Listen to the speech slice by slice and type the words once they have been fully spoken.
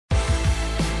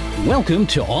Welcome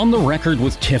to On the Record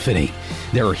with Tiffany.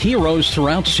 There are heroes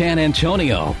throughout San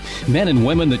Antonio, men and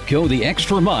women that go the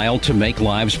extra mile to make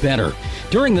lives better.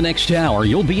 During the next hour,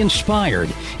 you'll be inspired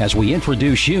as we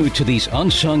introduce you to these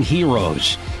unsung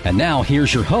heroes. And now,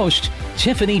 here's your host,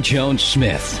 Tiffany Jones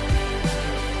Smith.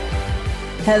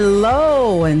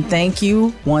 Hello, and thank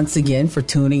you once again for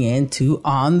tuning in to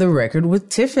On the Record with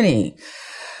Tiffany.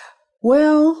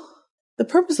 Well, the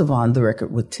purpose of On the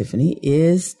Record with Tiffany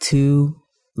is to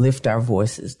lift our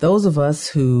voices. Those of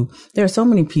us there are so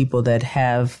many people that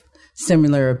have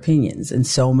similar opinions and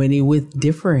so many with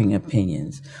differing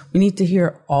opinions. We need to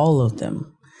hear all of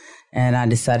them. And I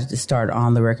decided to start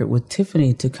On the Record with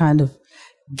Tiffany to kind of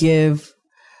give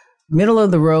middle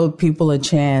of the road people a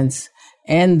chance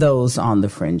and those on the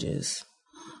fringes.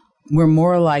 We're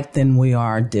more alike than we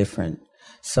are different.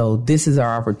 So this is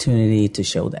our opportunity to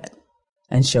show that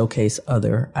and showcase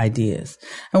other ideas.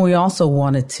 And we also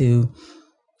wanted to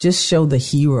just show the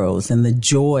heroes and the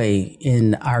joy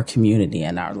in our community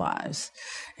and our lives.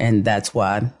 And that's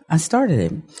why I started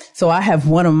it. So I have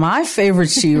one of my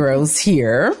favorite heroes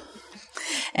here,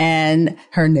 and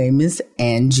her name is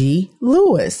Angie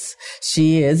Lewis.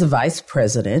 She is a vice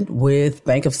president with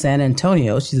Bank of San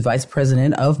Antonio. She's vice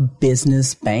president of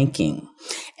business banking.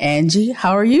 Angie,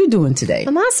 how are you doing today?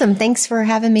 I'm awesome. Thanks for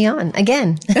having me on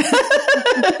again.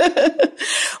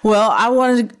 Well, I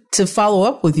wanted to follow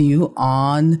up with you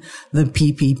on the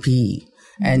PPP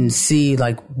and see,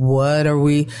 like, what are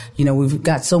we've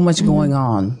got so much going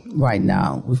on right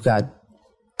now. We've got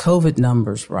COVID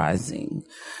numbers rising.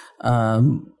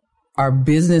 Our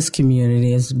business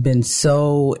community has been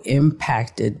so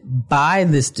impacted by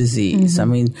this disease. I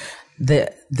mean,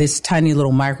 this tiny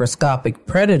little microscopic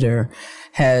predator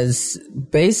has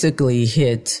basically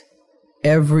hit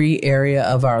every area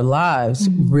of our lives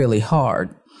really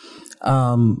hard.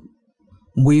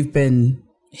 We've been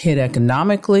hit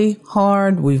economically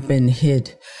hard. We've been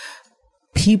hit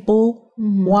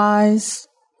people-wise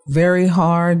very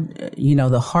hard. You know,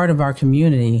 the heart of our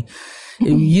community.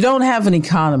 You don't have an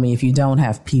economy if you don't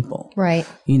have people. Right.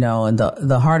 You know, and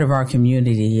the heart of our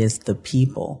community is the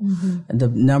people. And the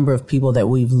number of people that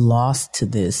we've lost to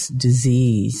this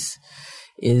disease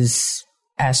is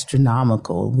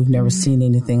astronomical. We've never seen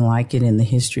anything like it in the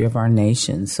history of our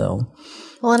nation. So,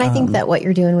 well, and I think that what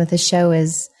you're doing with this show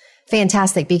is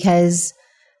fantastic because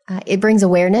it brings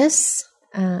awareness.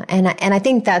 And I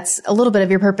think that's a little bit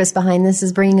of your purpose behind this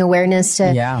is bringing awareness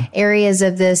to areas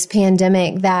of this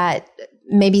pandemic that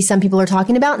maybe some people are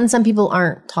talking about and some people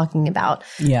aren't talking about.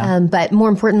 But more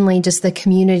importantly, just the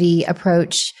community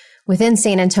approach within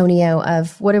San Antonio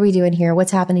of what are we doing here?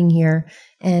 What's happening here?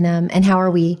 And how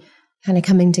are we kind of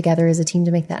coming together as a team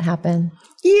to make that happen?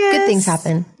 Yes. Good things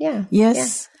happen. Yeah.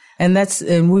 Yes. Yeah. And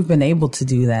we've been able to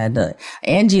do that.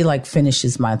 Angie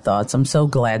finishes my thoughts. I'm so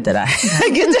glad that I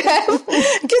get to have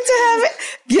it.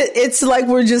 It's like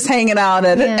we're just hanging out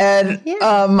at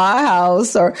my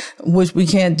house, which we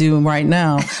can't do right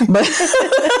now, but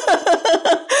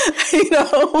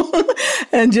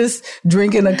and just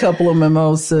drinking a couple of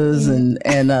mimosas and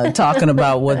talking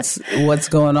about what's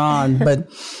going on. But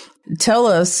tell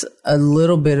us a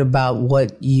little bit about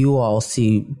what you all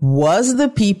see. Was the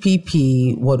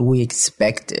PPP what we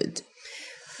expected?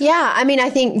 Yeah, I mean, I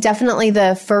think definitely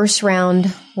the first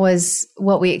round was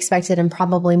what we expected and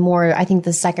probably more. I think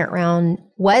the second round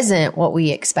wasn't what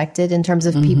we expected in terms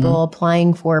of people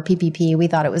applying for PPP. We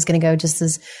thought it was going to go just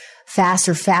as fast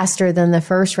or faster than the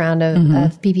first round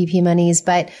of PPP monies.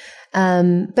 But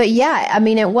yeah, I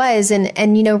mean, it was.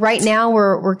 And, you know, right now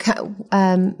we've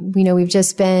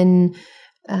just been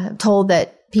told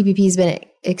that PPP has been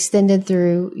extended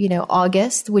through,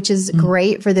 August, which is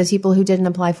great for those people who didn't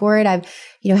apply for it. I've,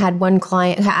 had one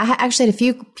client, I actually had a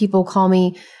few people call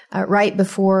me right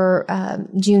before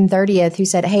June 30th who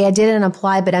said, "Hey, I didn't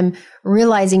apply, but I'm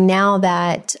realizing now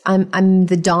that I'm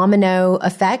the domino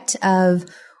effect of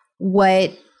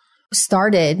what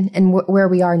started and where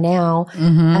we are now."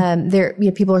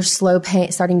 People are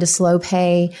starting to slow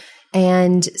pay.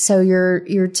 And so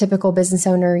your typical business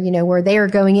owner, where they are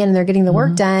going in and they're getting the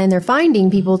work done, they're finding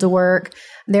people to work,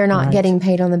 they're not getting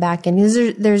paid on the back end.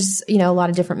 There's a lot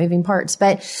of different moving parts.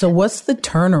 But so what's the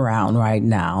turnaround right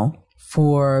now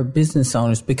for business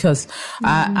owners? Because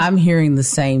I'm hearing the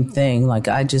same thing. Like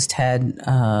I just had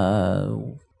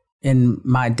in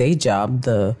my day job,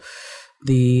 the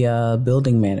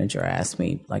building manager asked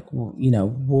me, like,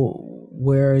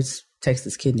 where's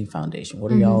Texas Kidney Foundation.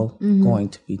 What are y'all going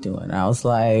to be doing? I was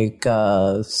like,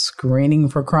 screening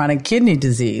for chronic kidney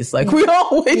disease, like we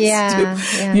always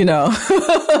do, you know.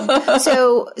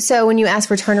 So when you ask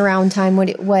for turnaround time,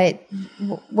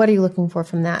 what are you looking for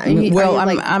from that?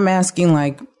 I'm asking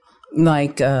like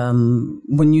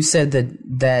when you said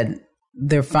that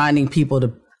they're finding people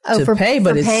to pay,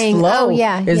 but it's slow.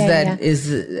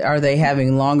 Are they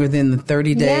having longer than the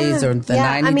 30 days or the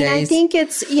 90 days? I think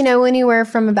it's, anywhere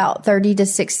from about 30 to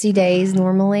 60 days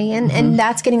normally. And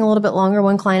that's getting a little bit longer.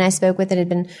 One client I spoke with, it had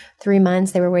been 3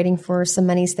 months. They were waiting for some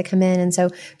monies to come in. And so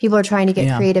people are trying to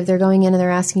get creative. They're going in and they're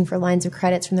asking for lines of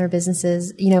credits from their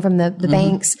businesses, from the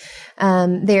banks.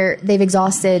 They've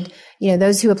exhausted,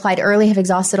 those who applied early have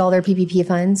exhausted all their PPP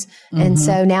funds. And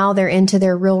so now they're into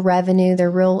their real revenue,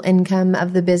 their real income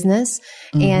of the business.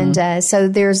 And so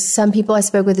there's some people, I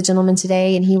spoke with a gentleman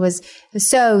today and he was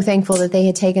so thankful that they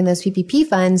had taken those PPP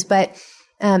funds, but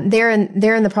they're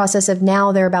in the process of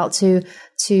now they're about to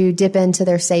dip into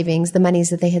their savings, the monies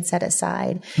that they had set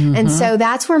aside. And so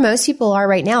that's where most people are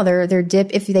right now. They're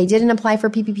if they didn't apply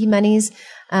for PPP monies,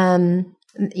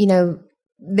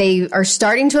 they are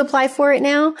starting to apply for it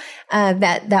now,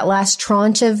 that last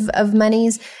tranche of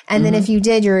monies. And then if you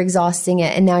did, you're exhausting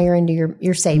it and now you're into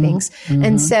your savings.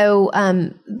 And so,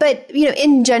 but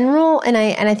in general, and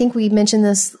I think we mentioned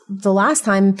this the last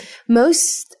time,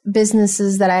 most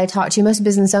businesses that I talk to, most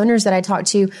business owners that I talk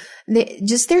to,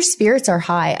 their spirits are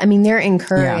high. I mean, they're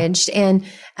encouraged and,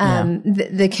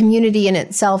 the community in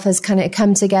itself has kind of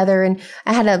come together. And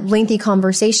I had a lengthy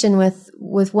conversation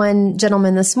with one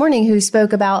gentleman this morning who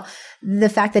spoke about the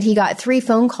fact that he got 3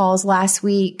 phone calls last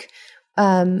week,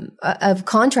 of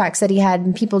contracts that he had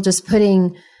and people just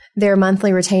putting their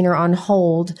monthly retainer on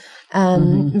hold.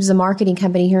 It was a marketing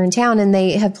company here in town and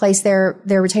they have placed their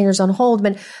retainers on hold.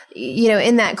 But,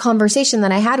 in that conversation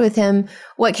that I had with him,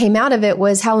 what came out of it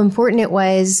was how important it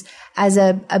was as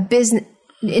a business,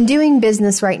 in doing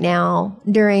business right now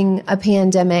during a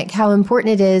pandemic, how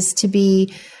important it is to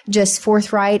be just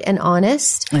forthright and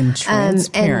honest and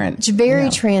transparent, and very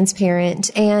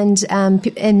transparent. And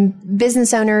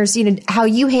business owners, how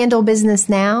you handle business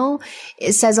now,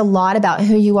 it says a lot about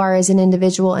who you are as an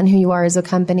individual and who you are as a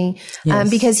company.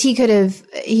 Because he could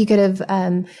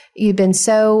have, you've been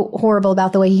so horrible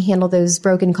about the way he handled those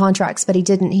broken contracts, but he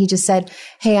didn't. He just said,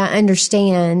 "Hey, I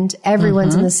understand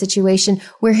everyone's in this situation.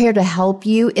 We're here to help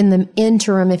you in the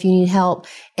interim if you need help."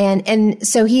 And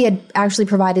so he had actually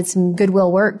provided some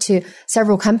goodwill work to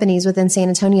several companies within San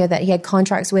Antonio that he had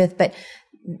contracts with, but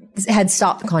had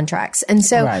stopped the contracts. And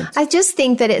so I just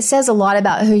think that it says a lot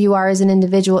about who you are as an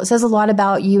individual. It says a lot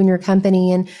about you and your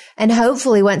company. And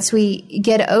hopefully once we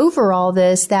get over all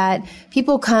this, that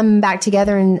people come back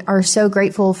together and are so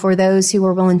grateful for those who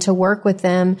are willing to work with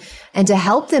them and to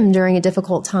help them during a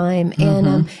difficult time.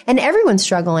 And everyone's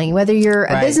struggling, whether you're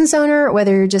a business owner,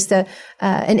 whether you're just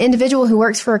an individual who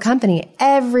works for a company,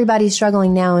 everybody's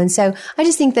struggling now. And so I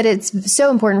just think that it's so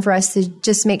important for us to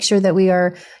just make sure that we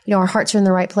are, our hearts are in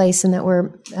the right place and that we're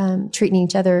treating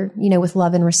each other, with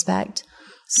love and respect.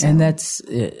 So. And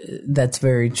that's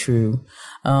very true.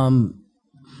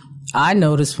 I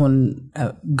noticed when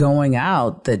going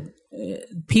out that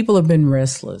people have been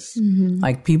restless.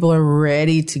 Like people are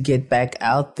ready to get back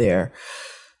out there.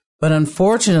 But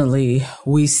unfortunately,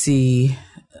 we see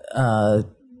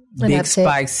big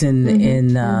spikes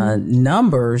in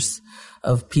numbers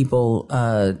of people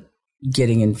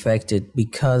getting infected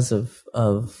because of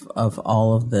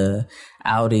all of the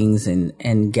outings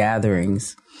and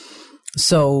gatherings.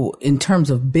 So in terms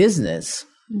of business,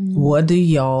 what do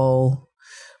you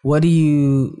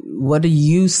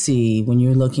see when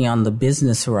you're looking on the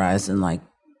business horizon? Like,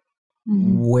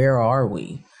 where are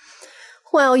we?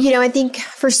 Well, I think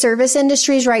for service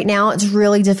industries right now, it's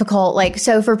really difficult. Like,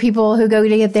 so for people who go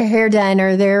to get their hair done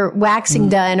or their waxing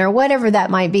done or whatever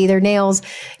that might be, their nails,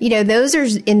 those are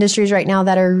industries right now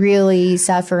that are really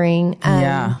suffering.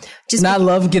 I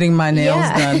love getting my nails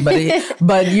done,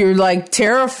 but you're like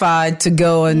terrified to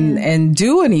go and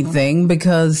do anything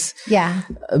because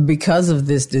of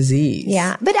this disease.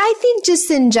 Yeah. But I think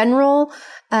just in general,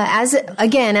 as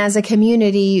a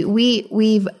community,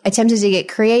 we've attempted to get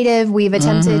creative. We've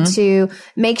attempted to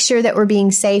make sure that we're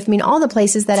being safe. I mean, all the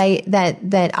places that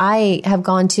I have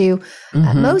gone to,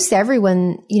 most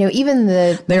everyone, even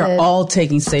they're all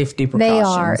taking safety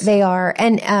precautions. They are.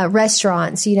 And,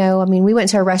 restaurants, we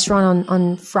went to a restaurant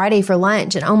on Friday for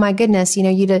lunch and oh my goodness,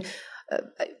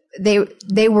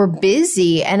 they were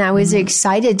busy, and I was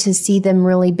excited to see them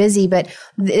really busy, but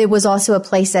it was also a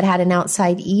place that had an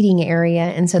outside eating area.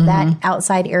 And so that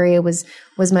outside area was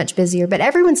much busier, but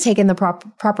everyone's taken the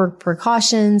proper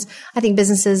precautions. I think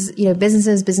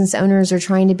business owners are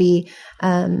trying to be,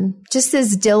 just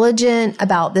as diligent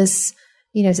about this,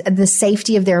 the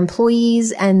safety of their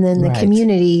employees and then the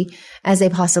community as they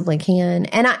possibly can.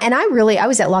 And I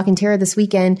was at La Cantera this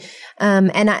weekend.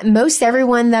 Most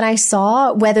everyone that I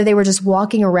saw, whether they were just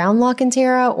walking around La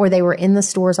Cantera or they were in the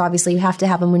stores, obviously you have to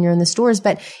have them when you're in the stores,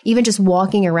 but even just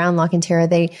walking around La Cantera,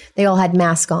 they all had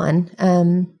masks on.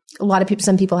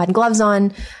 Some people had gloves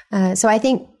on. So I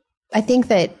think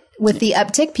that with the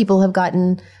uptick, people have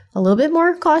gotten a little bit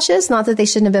more cautious. Not that they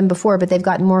shouldn't have been before, but they've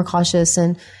gotten more cautious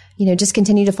and, just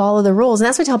continue to follow the rules. And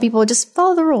that's what I tell people, just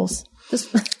follow the rules.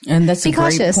 And that's a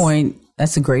great point.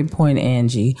 That's a great point,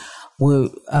 Angie.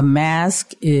 A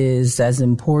mask is as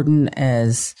important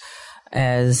as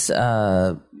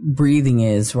breathing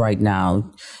is right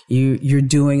now. You're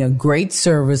doing a great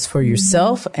service for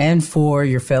yourself and for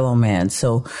your fellow man.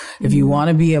 So if you want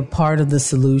to be a part of the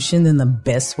solution, then the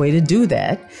best way to do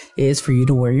that is for you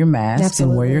to wear your mask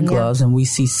and wear your gloves. And we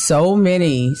see so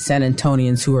many San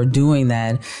Antonians who are doing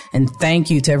that. And thank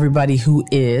you to everybody who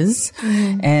is.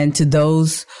 And to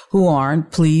those who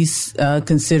aren't, please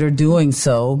consider doing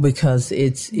so, because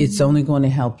it's only going to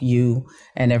help you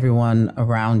and everyone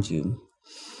around you.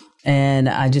 And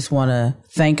I just want to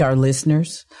thank our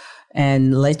listeners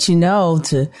and let you know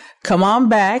to come on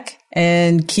back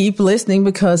and keep listening,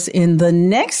 because in the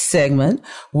next segment,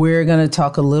 we're going to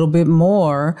talk a little bit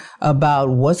more about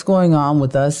what's going on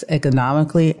with us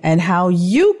economically and how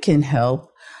you can help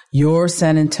your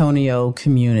San Antonio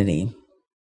community.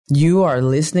 You are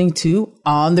listening to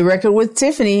On the Record with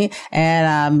Tiffany, and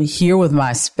I'm here with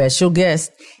my special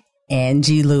guest,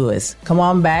 Angie Lewis. Come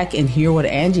on back and hear what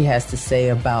Angie has to say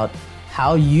about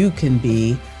how you can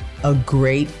be a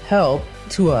great help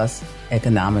to us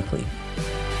economically.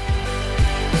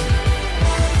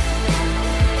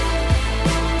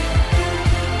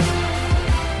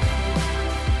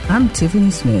 I'm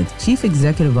Tiffany Smith, Chief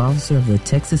Executive Officer of the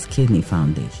Texas Kidney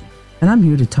Foundation, and I'm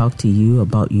here to talk to you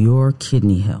about your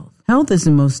kidney health. Health is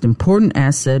the most important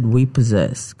asset we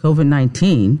possess.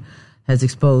 COVID-19 has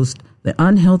exposed the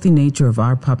unhealthy nature of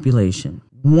our population.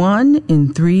 1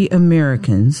 in 3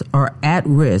 Americans are at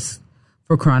risk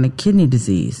for chronic kidney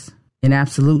disease. In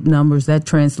absolute numbers, that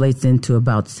translates into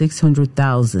about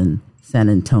 600,000 San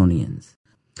Antonians.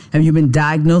 Have you been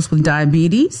diagnosed with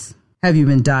diabetes? Have you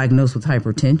been diagnosed with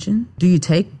hypertension? Do you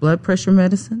take blood pressure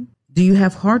medicine? Do you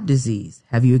have heart disease?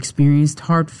 Have you experienced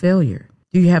heart failure?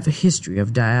 Do you have a history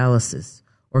of dialysis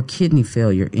or kidney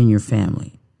failure in your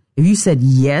family? If you said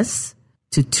yes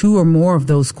to 2 or more of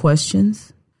those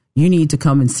questions, you need to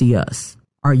come and see us.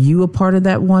 Are you a part of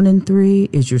that 1 in 3?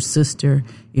 Is your sister?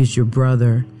 Is your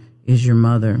brother? Is your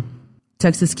mother?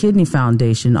 Texas Kidney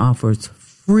Foundation offers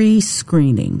free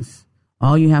screenings.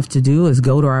 All you have to do is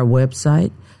go to our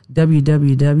website,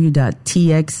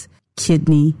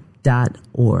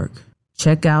 www.txkidney.org.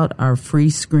 Check out our free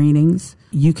screenings.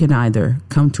 You can either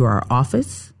come to our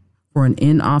office for an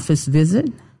in-office visit,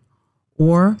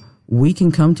 or we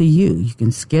can come to you. You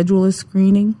can schedule a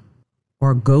screening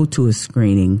or go to a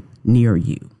screening near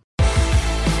you.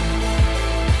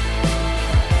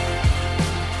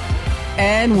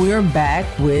 And we're back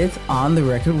with On the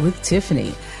Record with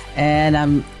Tiffany.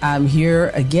 And I'm here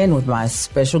again with my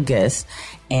special guest,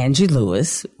 Angie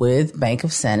Lewis with Bank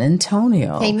of San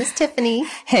Antonio. Hey, Miss Tiffany.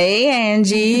 Hey,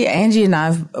 Angie. Angie and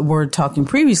I were talking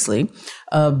previously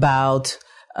about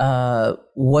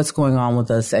what's going on with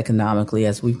us economically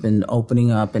as we've been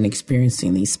opening up and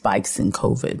experiencing these spikes in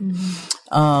COVID.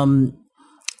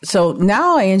 So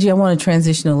now, Angie, I want to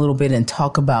transition a little bit and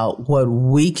talk about what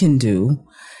we can do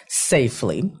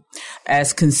safely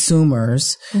as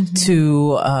consumers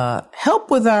to help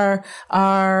with our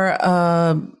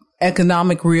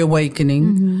economic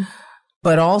reawakening,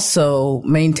 but also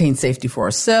maintain safety for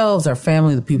ourselves, our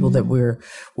family, the people that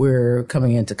we're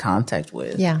coming into contact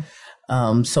with. Yeah.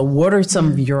 So what are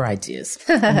some of your ideas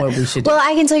on what we should do? Well,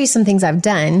 I can tell you some things I've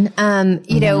done.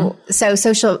 You know, so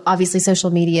social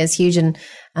media is huge. And,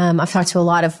 I've talked to a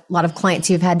lot of clients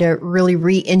who've had to really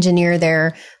re-engineer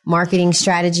their marketing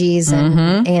strategies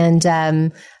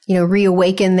and you know,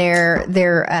 reawaken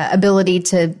their ability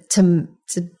to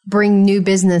bring new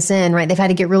business in, right? They've had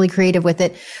to get really creative with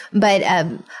it. But,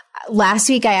 last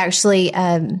week I actually,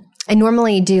 I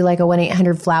normally do like a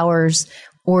 1-800-Flowers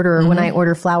order when I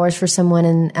order flowers for someone,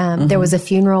 and there was a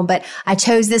funeral, but I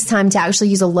chose this time to actually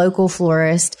use a local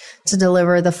florist to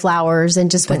deliver the flowers,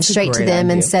 and just went straight to them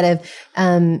instead of,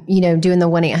 doing the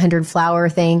 1-800 flower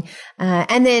thing.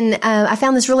 And then, I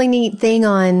found this really neat thing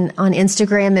on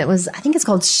Instagram. I think it's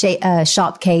called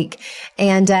Shop Cake.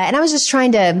 And I was just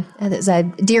trying to, there's a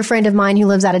dear friend of mine who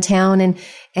lives out of town,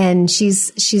 and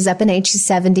she's up in age, she's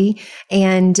 70.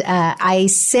 And, I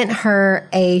sent her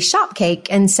a shop cake.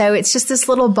 And so it's just this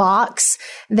little box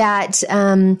that,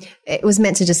 it was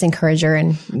meant to just encourage her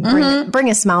and bring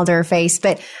a smile to her face.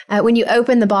 But, when you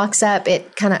open the box up,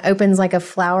 it kind of opens like a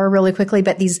flower really quickly,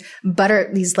 but these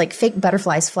like fake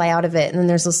butterflies fly out of it. And then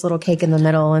there's this little cake in the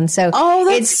middle. And so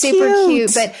it's super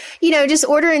cute. But, just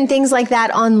ordering things like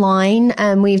that online.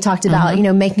 We've talked about,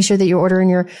 making sure that you're ordering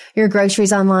your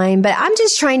groceries online, but I'm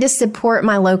just trying to support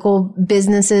my local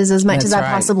businesses as much as I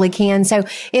possibly can. So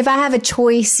if I have a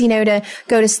choice, to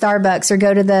go to Starbucks or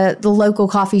go to the local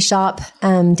coffee shop,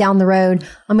 down the road,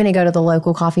 I'm going to go to the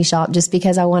local coffee shop just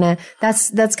because I want to,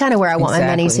 that's kind of where I want my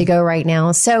money to go right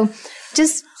now. So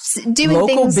just doing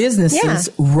local businesses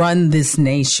run this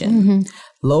nation.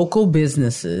 Local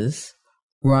businesses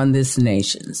run this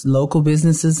nation. Local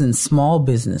businesses and small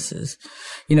businesses.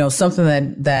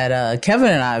 Something that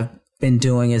Kevin and I have been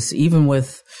doing is, even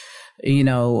with,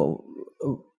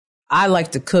 I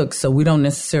like to cook, so we don't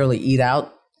necessarily eat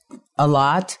out a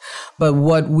lot, but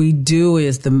what we do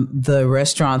is the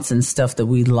restaurants and stuff that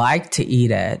we like to eat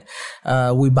at,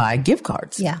 we buy gift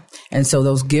cards. Yeah. And so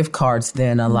those gift cards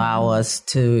then allow us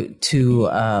to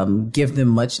give them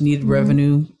much needed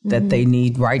revenue that they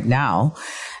need right now.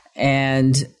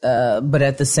 And, but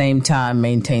at the same time,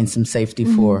 maintain some safety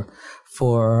for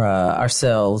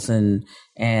ourselves and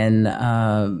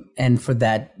for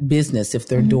that business if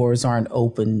their doors aren't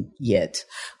open yet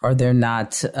or they're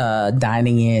not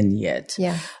dining in yet.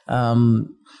 Yeah.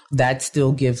 That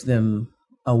still gives them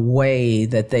a way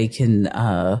that they can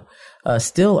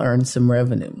still earn some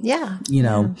revenue. Yeah.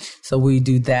 So we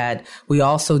do that. We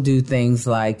also do things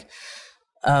like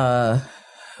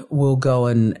we'll go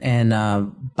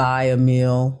and buy a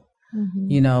meal,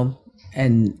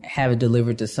 and have it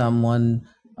delivered to someone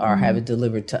or have it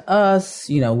delivered to us,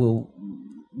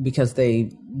 because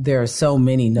there are so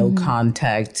many no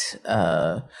contact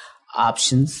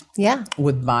options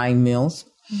with buying meals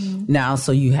now.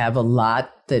 So you have a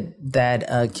lot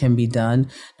that can be done.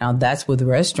 Now that's with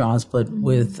restaurants, but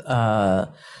with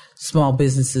small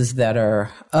businesses that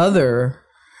are other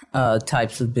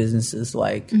types of businesses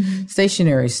like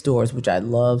stationery stores, which I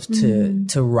love to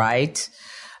write.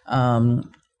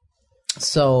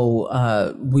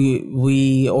 So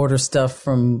we order stuff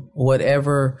from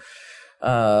whatever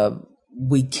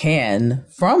we can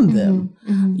from them,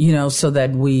 so that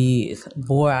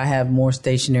I have more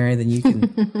stationery than you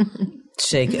can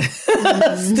shake it,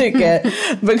 stick at,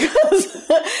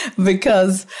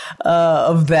 because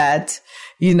of that.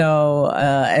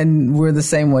 And we're the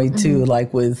same way too,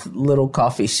 like with little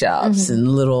coffee shops and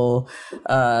little,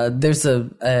 there's a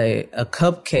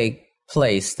cupcake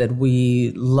place that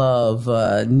we love,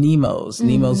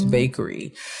 Nemo's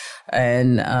Bakery.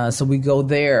 And, so we go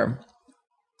there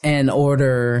and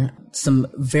order some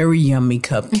very yummy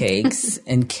cupcakes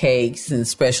and cakes and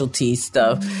specialty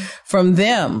stuff from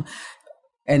them.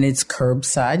 And it's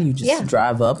curbside. You just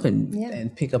drive up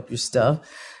and pick up your stuff.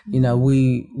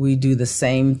 We do the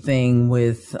same thing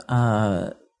with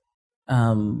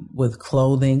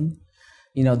clothing.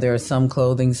 There are some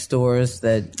clothing stores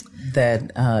that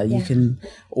you can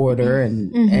order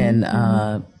and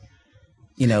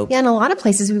and a lot of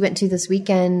places we went to this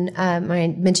weekend. I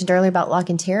mentioned earlier about La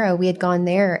Cantera. We had gone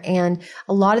there, and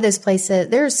a lot of those places,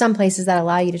 there are some places that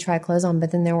allow you to try clothes on,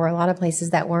 but then there were a lot of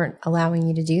places that weren't allowing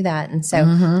you to do that. And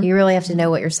so you really have to know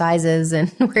what your size is and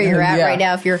where you're at right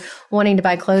now if you're wanting to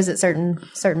buy clothes at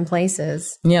certain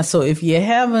places. Yeah. So if you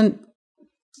haven't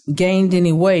gained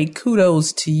any weight,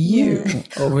 kudos to you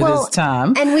over this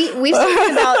time. And we've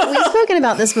spoken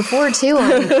about this before too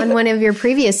on one of your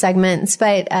previous segments,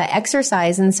 but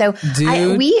exercise. And so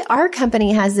our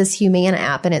company has this Humana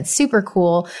app, and it's super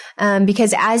cool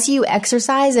because as you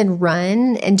exercise and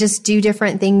run and just do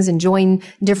different things and join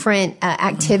different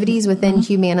activities within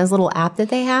Humana's little app that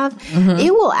they have,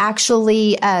 it will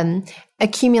actually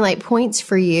accumulate points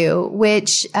for you,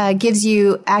 which gives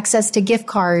you access to gift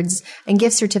cards and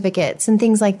gift certificates and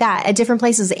things like that at different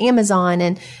places, Amazon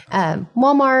and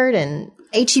Walmart and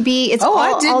H-E-B. It's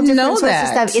all different sorts of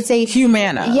stuff. It's a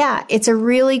Humana. Yeah, it's a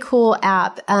really cool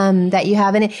app that you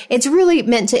have, and it's really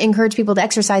meant to encourage people to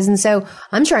exercise. And so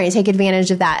I'm trying to take advantage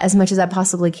of that as much as I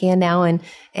possibly can now, and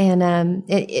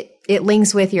it it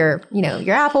links with your,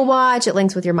 your Apple Watch. It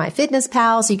links with your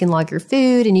MyFitnessPal, so you can log your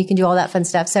food and you can do all that fun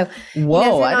stuff. So,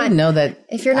 whoa, I didn't know that.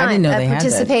 If you're not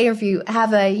participating, if you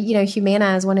have a, Humana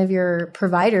as one of your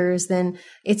providers, then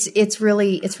it's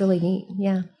really neat.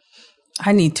 Yeah.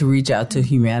 I need to reach out to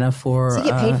Humana for. So you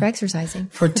get paid for exercising.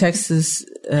 For Texas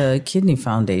Kidney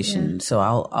Foundation. Yeah. So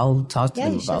I'll talk to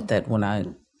them about that when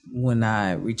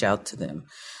I reach out to them.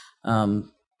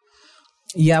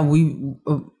 We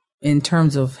in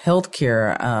terms of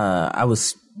healthcare, I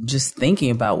was just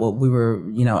thinking about what we were.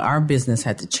 Our business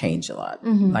had to change a lot.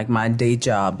 Mm-hmm. Like my day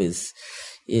job is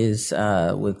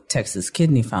with Texas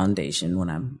Kidney Foundation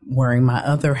when I'm wearing my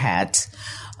other hat.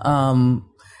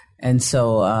 And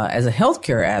so, as a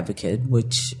healthcare advocate,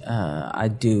 which I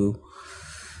do,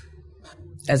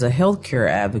 as a healthcare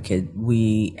advocate,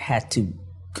 we had to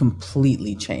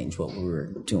completely change what we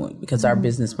were doing because our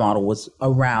business model was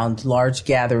around large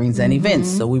gatherings and events.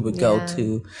 So we would go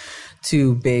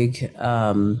to big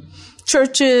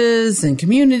churches and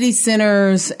community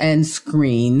centers and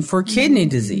screen for kidney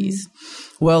disease.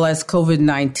 Well, as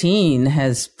COVID-19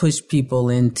 has pushed people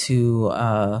into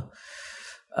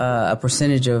a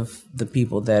percentage of the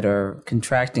people that are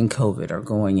contracting COVID are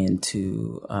going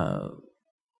into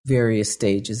various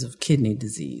stages of kidney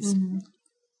disease,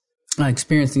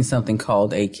 experiencing something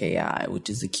called AKI, which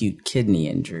is acute kidney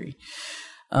injury.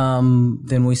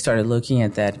 Then we started looking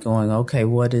at that going, okay,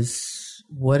 what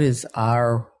is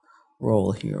our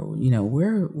role here?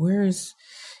 Where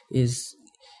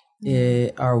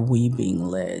are we being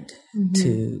led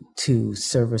to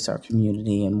service our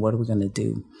community, and what are we going to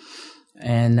do?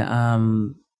 And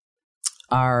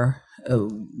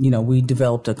we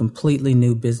developed a completely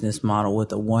new business model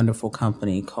with a wonderful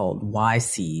company called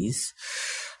YCs,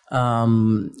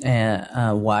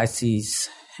 YCs,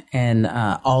 and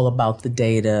all about the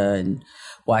data and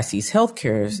YC's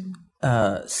healthcare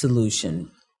solution.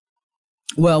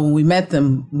 Well, when we met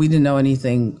them, we didn't know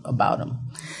anything about them.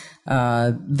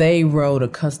 They wrote a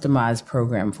customized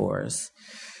program for us.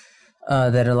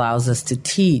 That allows us to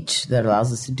teach, that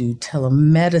allows us to do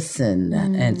telemedicine.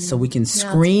 And so we can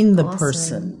screen the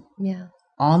person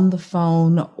on the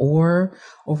phone or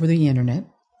over the internet.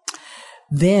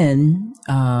 Then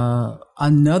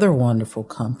another wonderful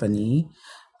company,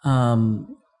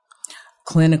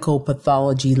 Clinical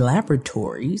Pathology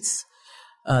Laboratories,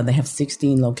 they have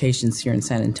 16 locations here in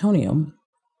San Antonio.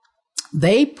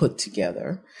 They put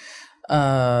together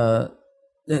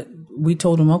we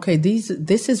told them, okay, this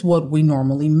is what we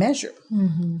normally measure.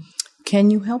 Can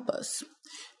you help us?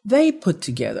 They put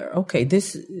together, okay,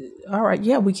 all right,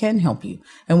 yeah, we can help you.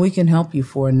 And we can help you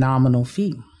for a nominal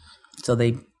fee. So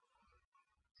they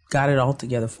got it all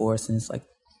together for us, and it's like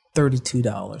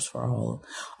 $32 for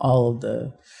all of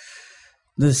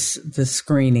the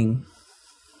screening,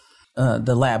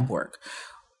 the lab work.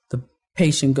 The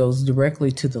patient goes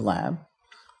directly to the lab,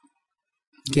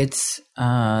 gets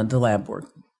the lab work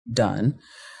done,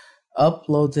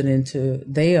 upload it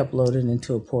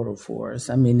into a portal for us.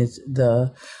 I mean, it's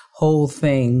the whole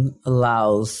thing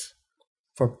allows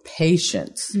for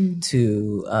patients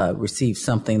to receive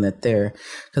something that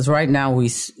because right now we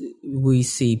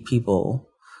see people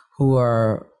who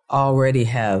are already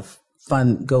have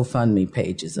GoFundMe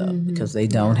pages up because they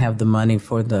don't have the money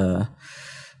for the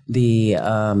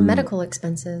medical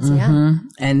expenses.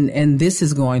 And this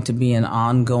is going to be an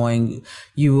ongoing,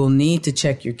 you will need to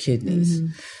check your kidneys.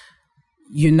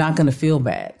 You're not going to feel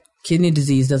bad. Kidney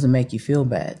disease doesn't make you feel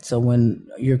bad. So when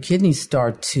your kidneys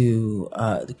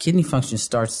the kidney function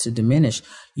starts to diminish,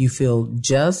 you feel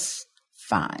just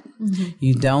fine.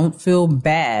 You don't feel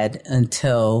bad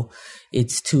until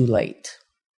it's too late,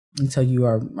 until you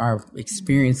are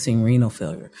experiencing renal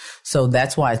failure. So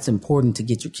that's why it's important to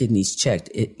get your kidneys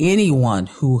checked. Anyone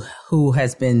who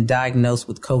has been diagnosed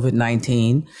with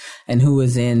COVID-19 and who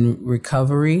is in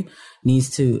recovery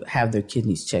needs to have their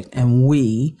kidneys checked. And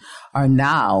we are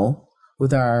now,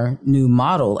 with our new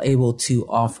model, able to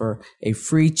offer a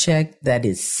free check that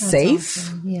is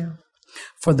safe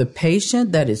for the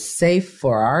patient, that is safe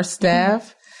for our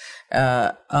staff,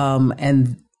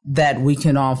 and that we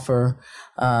can offer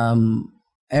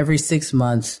every 6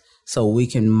 months, so we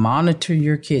can monitor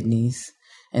your kidneys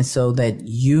and so that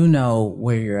you know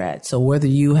where you're at. So whether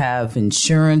you have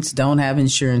insurance, don't have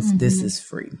insurance, this is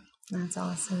free. That's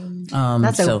awesome.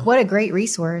 What a great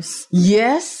resource.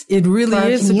 Yes, it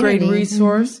really is a great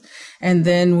resource. And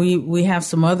then we have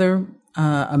some other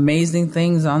amazing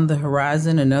things on the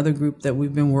horizon. Another group that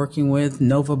we've been working with,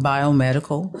 Nova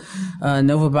Biomedical.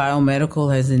 Nova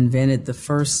Biomedical has invented the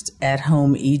first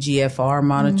at-home EGFR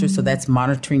monitor. So that's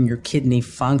monitoring your kidney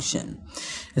function.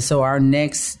 And so our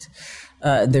next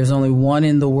There's only one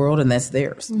in the world, and that's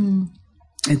theirs.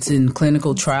 It's in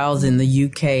clinical trials in the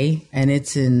UK, and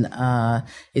it's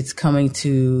coming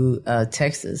to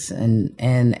Texas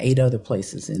and 8 other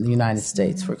places in the United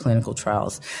States for clinical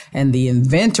trials. And the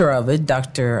inventor of it,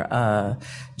 Dr.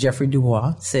 Jeffrey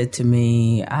Dubois, said to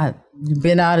me, "You've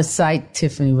been out of sight,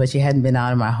 Tiffany, but you hadn't been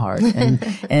out of my heart."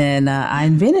 And I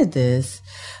invented this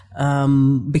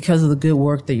because of the good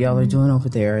work that y'all are doing over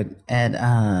there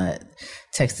at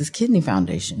Texas Kidney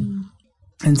Foundation.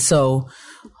 And so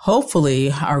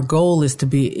hopefully our goal is to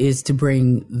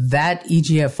bring that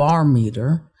EGFR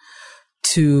meter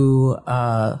to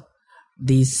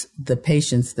the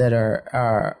patients that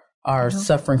are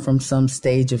suffering from some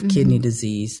stage of kidney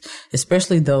disease,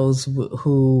 especially those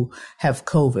who have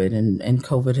COVID, and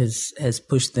COVID has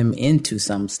pushed them into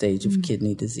some stage of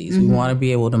kidney disease. We want to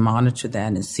be able to monitor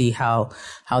that and see how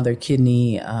their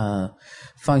kidney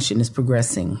function is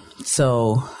progressing.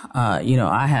 So,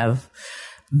 I'm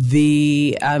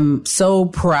so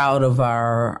proud of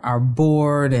our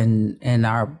board and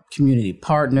our community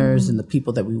partners and the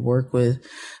people that we work with,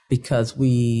 because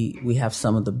we have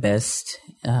some of the best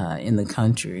in the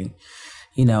country,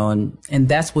 and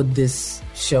that's what this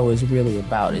show is really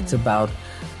about. It's about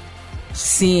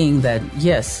seeing that,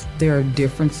 yes, there are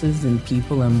differences in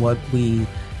people and what we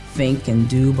think and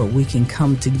do, but we can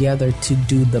come together to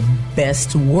do the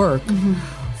best work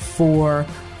for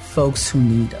folks who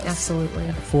need us.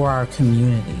 Absolutely. For our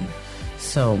community.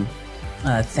 So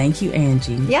thank you,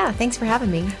 Angie. Yeah, thanks for having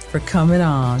me. For coming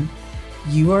on.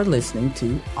 You are listening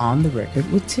to On the Record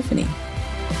with Tiffany.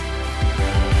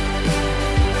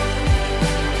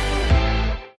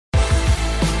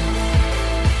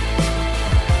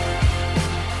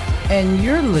 And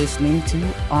you're listening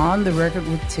to On the Record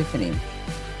with Tiffany.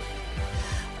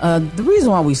 The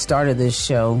reason why we started this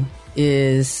show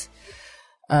is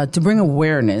to bring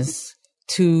awareness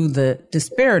to the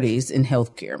disparities in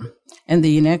healthcare and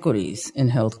the inequities in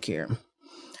healthcare,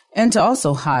 and to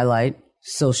also highlight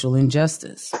social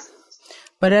injustice.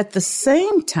 But at the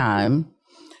same time,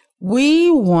 we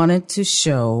wanted to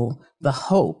show the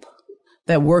hope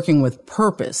that working with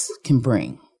purpose can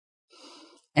bring.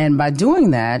 And by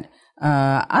doing that,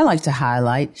 I like to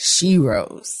highlight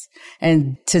sheroes.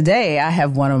 And today I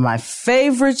have one of my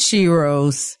favorite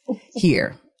sheroes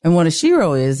here. And what a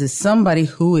shero is somebody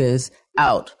who is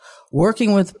out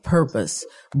working with purpose,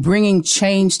 bringing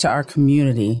change to our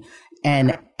community,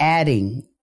 and adding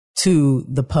to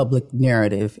the public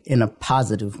narrative in a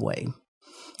positive way.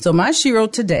 So my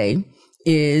shero today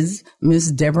is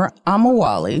Ms. Deborah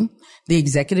Amawali, the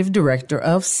executive director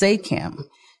of SACAM.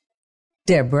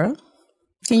 Deborah,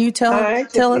 can you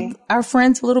tell our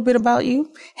friends a little bit about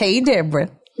you? Hey, Deborah.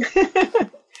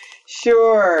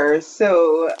 Sure.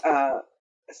 So,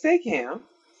 SACAM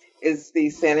is the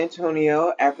San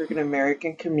Antonio African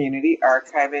American Community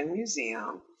Archive and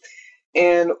Museum.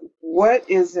 And what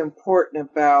is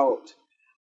important about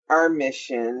our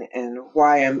mission and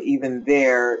why I'm even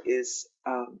there is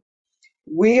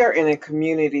we are in a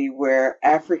community where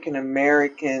African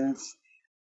Americans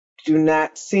do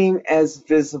not seem as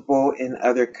visible in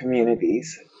other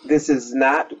communities. This is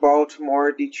not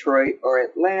Baltimore, Detroit, or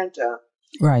Atlanta.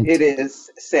 Right. It is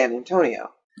San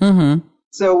Antonio. Mm-hmm.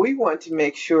 So we want to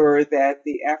make sure that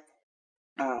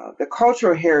the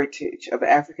cultural heritage of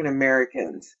African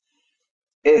Americans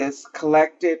is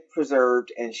collected,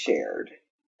 preserved, and shared.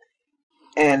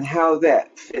 And how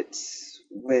that fits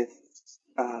with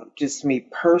just me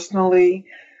personally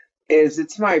is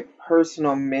it's my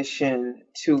personal mission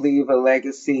to leave a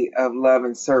legacy of love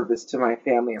and service to my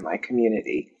family and my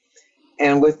community.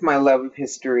 And with my love of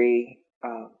history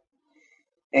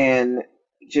and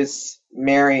just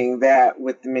marrying that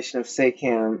with the mission of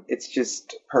SACAM, it's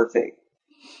just perfect.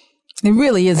 It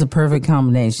really is a perfect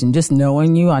combination. Just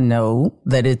knowing you, I know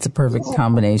that it's a perfect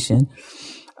combination.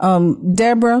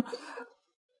 Deborah,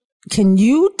 can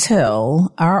you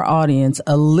tell our audience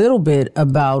a little bit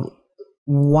about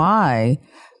why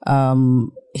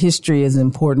history is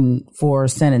important for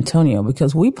San Antonio?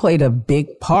 Because we played a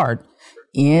big part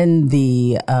in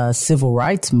the civil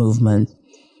rights movement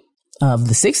of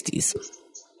the 60s.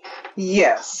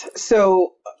 Yes.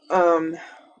 So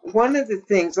one of the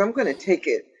things, I'm going to take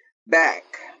it back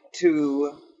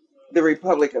to the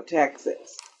Republic of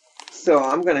Texas. So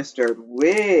I'm going to start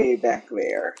way back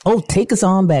there. Oh, take us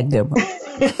on back, Deborah.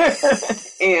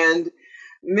 And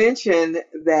mention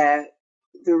that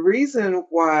the reason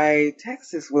why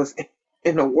Texas was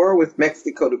in a war with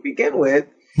Mexico to begin with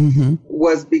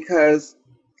was because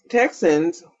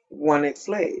Texans wanted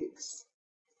slaves.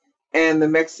 And the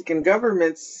Mexican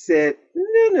government said,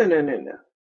 no.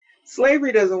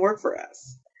 Slavery doesn't work for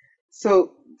us.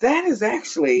 So that is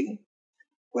actually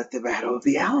what the Battle of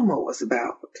the Alamo was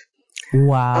about.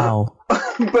 Wow.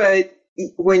 But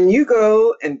when you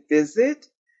go and visit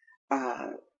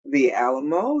the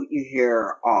Alamo, you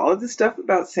hear all of the stuff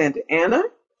about Santa Anna,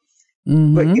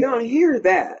 but you don't hear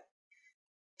that.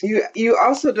 You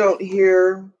also don't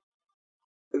hear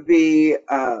the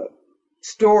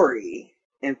story,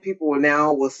 and people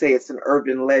now will say it's an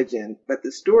urban legend, but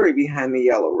the story behind the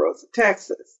Yellow Rose of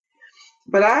Texas.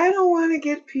 But I don't want to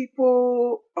get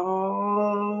people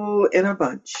all in a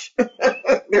bunch,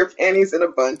 their panties in a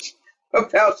bunch,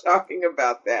 about talking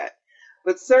about that.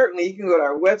 But certainly you can go to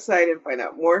our website and find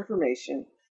out more information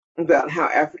about how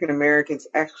African Americans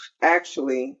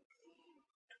actually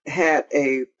had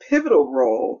a pivotal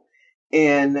role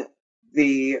in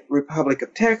the Republic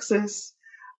of Texas,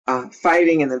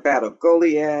 fighting in the Battle of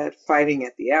Goliad, fighting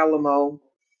at the Alamo.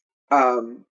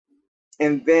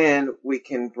 And then we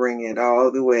can bring it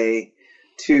all the way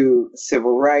to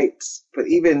civil rights. But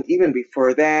even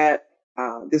before that,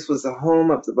 this was the home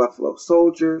of the Buffalo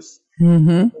Soldiers.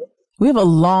 We have a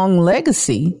long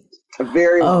legacy. A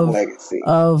very long legacy.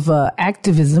 Of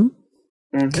activism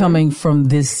coming from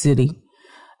this city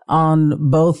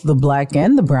on both the black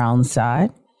and the brown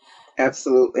side.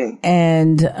 Absolutely.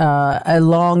 And a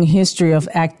long history of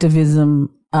activism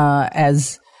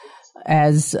as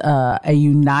a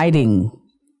uniting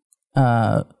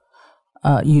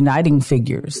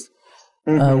figures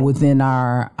within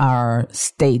our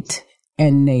state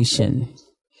and nation,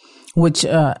 which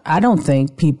I don't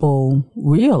think people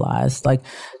realize. Like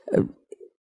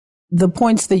the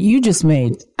points that you just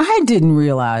made, I didn't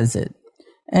realize it,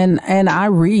 and I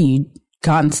read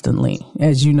constantly,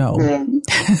 as you know.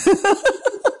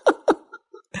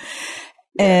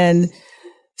 And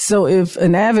so if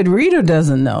an avid reader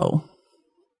doesn't know,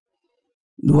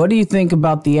 what do you think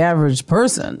about the average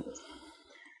person?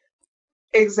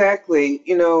 Exactly.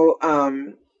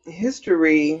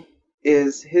 History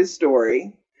is his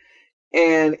story.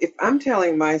 And if I'm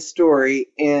telling my story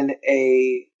in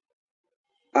a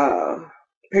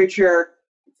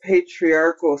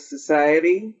patriarchal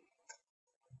society,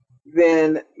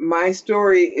 then my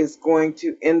story is going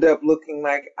to end up looking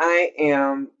like I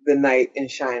am the knight in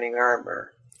shining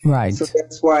armor. Right. So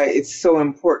that's why it's so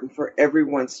important for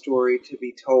everyone's story to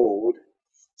be told,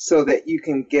 so that you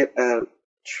can get a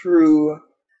true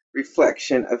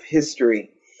reflection of history.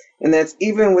 And that's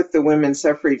even with the women's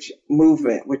suffrage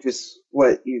movement, which is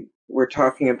what you were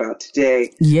talking about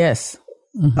today. Yes.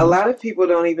 A lot of people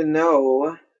don't even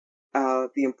know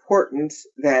the importance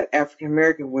that African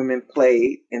American women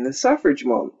played in the suffrage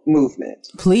movement.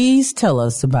 Please tell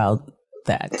us about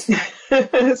that.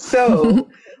 So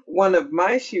one of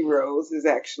my sheroes is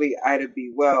actually Ida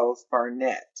B. Wells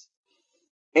Barnett.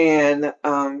 And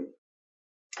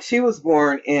she was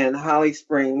born in Holly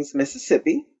Springs,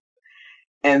 Mississippi.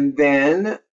 And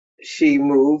then she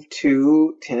moved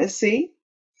to Tennessee.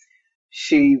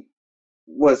 She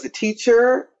was a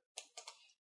teacher,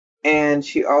 and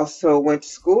she also went to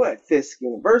school at Fisk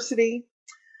University.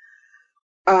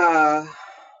 Her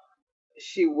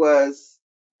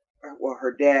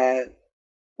dad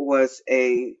was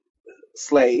a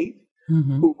slave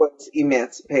who was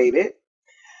emancipated.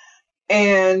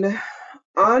 And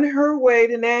on her way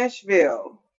to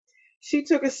Nashville, she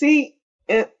took a seat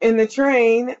in the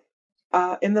train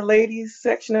in the ladies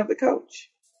section of the coach.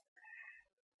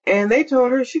 And they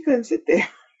told her she couldn't sit there.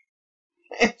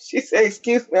 And she said,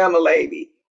 "Excuse me, I'm a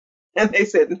lady." And they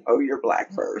said, "No, you're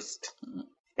black first."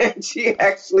 And she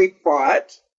actually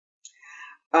fought,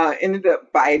 ended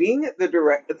up biting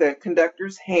the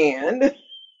conductor's hand.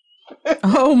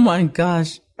 Oh my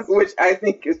gosh. Which I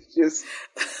think is just,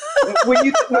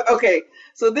 okay,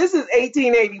 so this is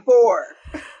 1884.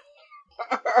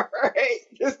 All right,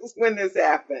 this is when this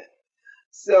happened.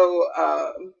 So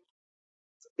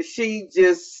she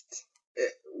just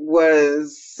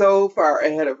was so far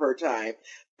ahead of her time.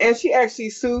 And she actually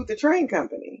sued the train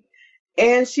company.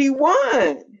 And she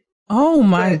won. Oh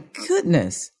my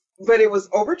goodness. But it was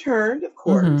overturned, of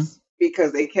course,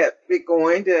 because they kept it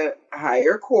going to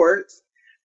higher courts.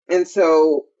 And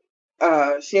so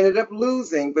she ended up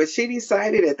losing, but she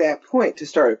decided at that point to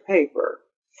start a paper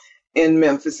in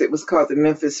Memphis. It was called the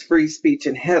Memphis Free Speech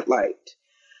and Headlight.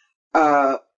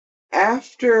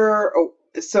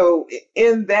 So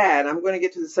in that, I'm going to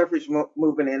get to the suffrage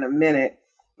movement in a minute,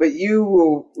 but you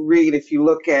will read, if you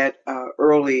look at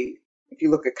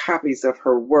copies of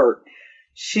her work,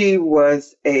 she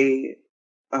was a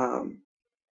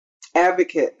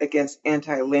advocate against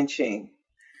anti-lynching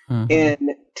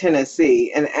in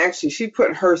Tennessee, and actually she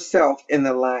put herself in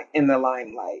the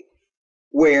limelight,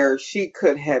 where she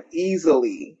could have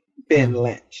easily been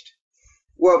lynched.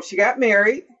 Well, she got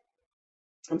married.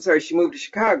 She moved to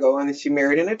Chicago, and then she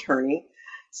married an attorney.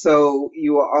 So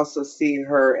you will also see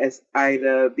her as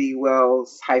Ida B.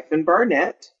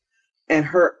 Wells-Barnett. And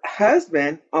her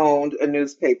husband owned a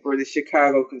newspaper, the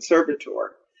Chicago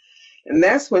Conservator. And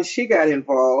that's when she got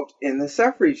involved in the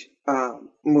suffrage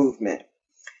movement.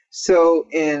 So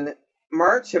in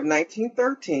March of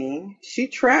 1913, she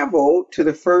traveled to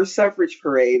the first suffrage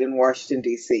parade in Washington,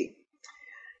 D.C.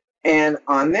 And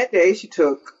on that day, she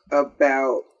took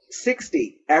about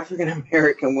 60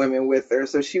 African-American women with her.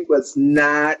 So she was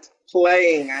not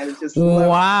playing. I just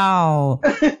wow.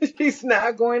 She's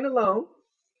not going alone.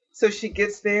 So she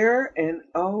gets there, and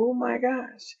oh my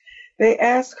gosh, they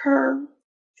ask her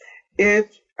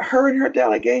if her and her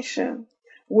delegation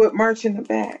would march in the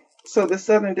back so the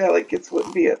Southern delegates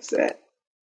wouldn't be upset.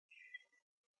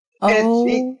 Oh.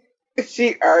 And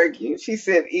she argued. She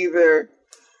said, either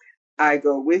I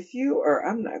go with you or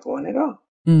I'm not going at all.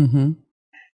 Mm-hmm.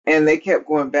 And they kept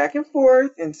going back and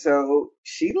forth, and so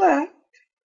she left.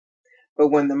 But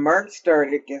when the march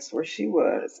started, guess where she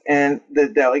was? And the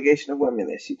delegation of women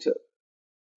that she took.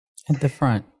 At the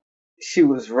front. She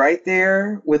was right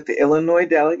there with the Illinois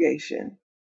delegation.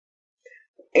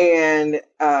 And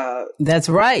that's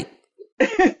right.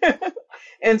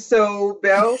 And so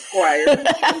Belle Squire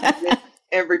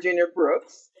and Virginia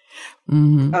Brooks,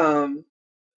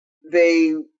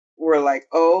 they were like,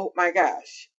 oh my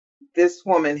gosh, this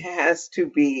woman has to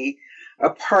be a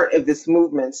part of this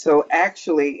movement. So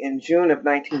actually in June of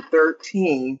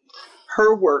 1913,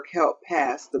 her work helped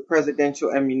pass the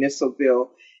presidential and municipal bill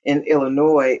in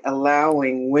Illinois,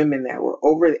 allowing women that were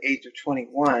over the age of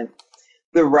 21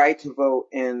 the right to vote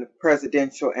in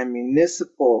presidential and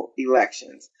municipal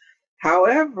elections.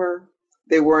 However,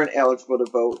 they weren't eligible to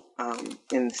vote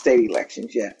in state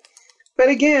elections yet. But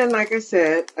again, like I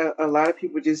said, a lot of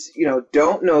people just,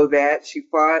 don't know that. She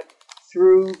fought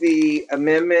through the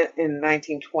amendment in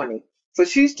 1920. So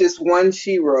she's just one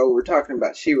shero. We're talking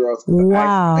about sheroes.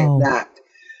 Wow. I'm not.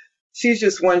 She's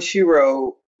just one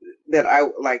shero that I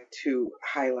would like to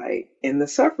highlight in the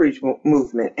suffrage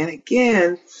movement. And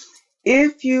again,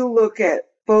 if you look at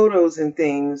photos and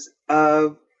things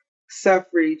of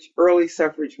early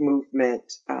suffrage movement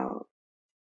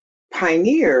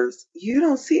pioneers, you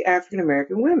don't see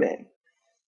African-American women.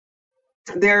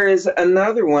 There is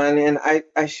another one, and I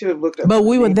should have looked up. But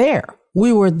we were there.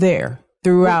 We were there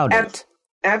throughout it.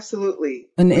 Absolutely.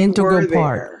 An integral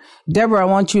part. Deborah, I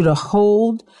want you to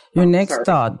hold your next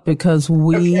thought because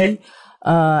we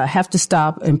have to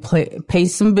stop and pay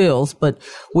some bills, but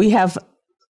we have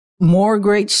more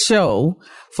great show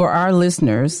for our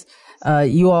listeners.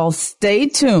 You all stay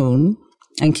tuned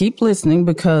and keep listening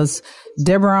because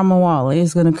Deborah Amawale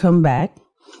is going to come back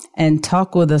and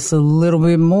talk with us a little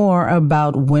bit more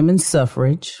about women's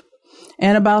suffrage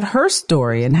and about her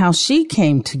story and how she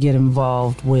came to get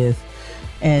involved with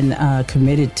and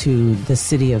committed to the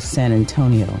city of San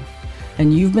Antonio.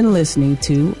 And you've been listening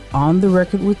to On the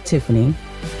Record with Tiffany.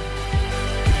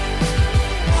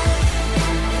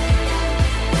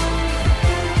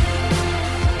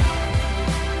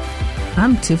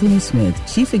 I'm Tiffany Smith,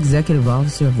 Chief Executive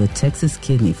Officer of the Texas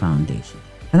Kidney Foundation,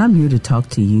 and I'm here to talk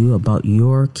to you about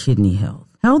your kidney health.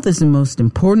 Health is the most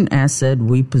important asset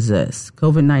we possess.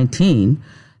 COVID-19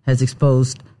 has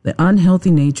exposed the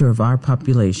unhealthy nature of our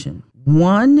population.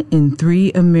 1 in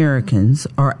 3 Americans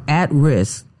are at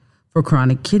risk for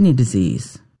chronic kidney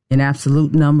disease. In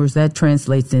absolute numbers, that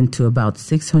translates into about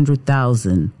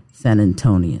 600,000 San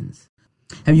Antonians.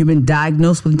 Have you been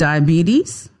diagnosed with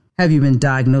diabetes? Have you been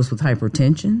diagnosed with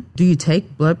hypertension? Do you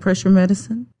take blood pressure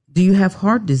medicine? Do you have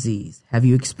heart disease? Have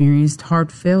you experienced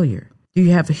heart failure? Do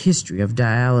you have a history of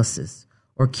dialysis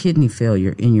or kidney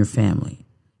failure in your family?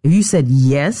 If you said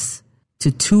yes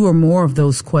to 2 or more of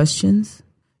those questions,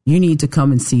 you need to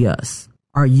come and see us.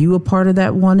 Are you a part of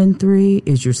that 1 in 3?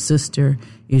 Is your sister?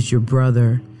 Is your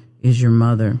brother? Is your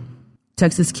mother?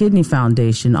 Texas Kidney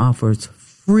Foundation offers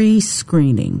free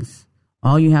screenings.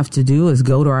 All you have to do is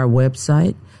go to our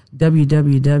website,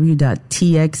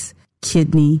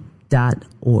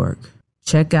 www.txkidney.org.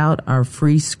 Check out our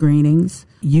free screenings.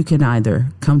 You can either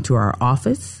come to our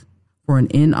office for an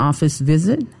in-office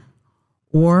visit,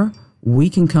 or we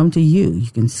can come to you.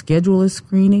 You can schedule a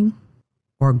screening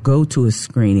or go to a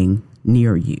screening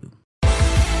near you.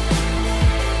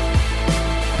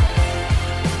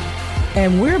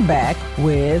 And we're back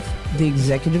with the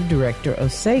Executive Director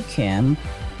of SACAM,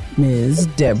 Ms.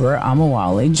 Deborah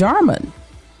Amawale Jarman.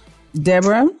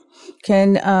 Deborah,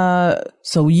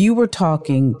 so you were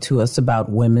talking to us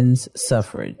about women's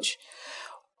suffrage.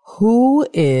 who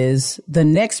is the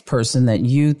next person that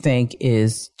you think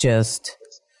is just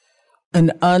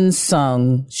an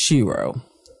unsung hero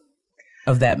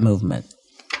of that movement?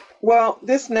 Well,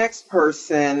 this next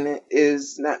person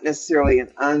is not necessarily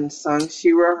an unsung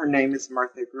hero. Her name is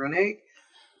Martha Grunig.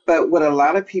 But what a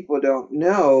lot of people don't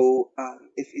know,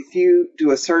 if you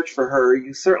do a search for her,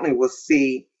 you certainly will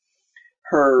see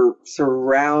her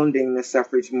surrounding the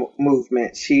suffrage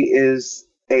movement. She is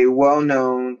a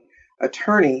well-known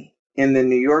attorney in the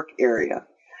New York area.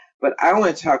 But I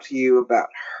want to talk to you about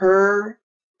her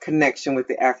connection with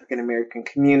the African American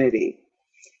community.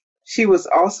 She was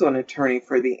also an attorney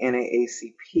for the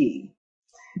NAACP,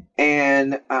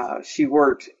 and she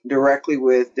worked directly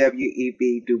with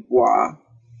W.E.B. Du Bois.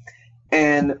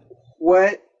 And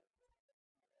what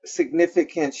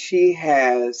significance she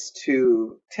has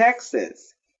to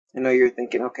Texas. I know you're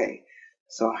thinking, okay,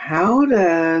 so how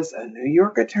does a New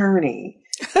York attorney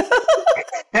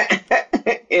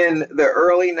in the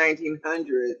early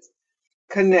 1900s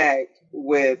connect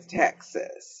with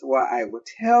Texas? Well, I will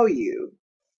tell you,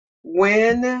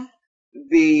 when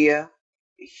the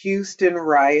Houston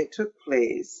riot took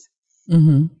place,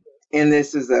 and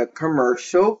this is a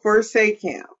commercial for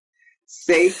SACAM,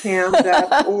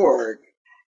 SACAM.org,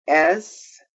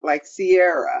 S like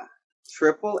Sierra,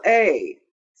 triple A,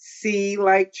 C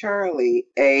like Charlie,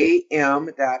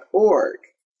 AM.org.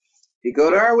 You go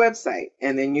to our website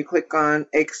and then you click on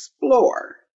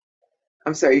Explore.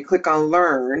 You click on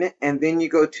Learn, and then you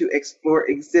go to Explore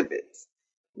Exhibits.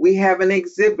 We have an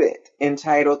exhibit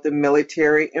entitled The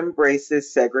Military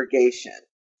Embraces Segregation.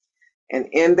 And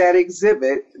in that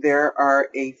exhibit, there are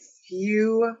a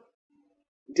few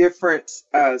different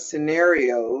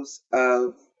scenarios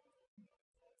of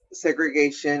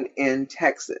segregation in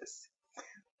Texas.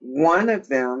 One of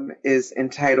them is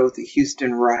entitled The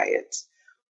Houston Riots,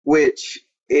 which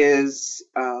is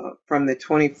from the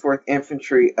 24th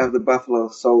Infantry of the Buffalo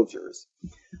Soldiers.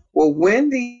 Well, when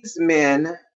these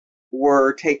men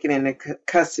were taken into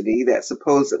custody that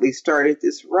supposedly started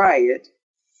this riot,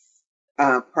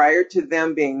 prior to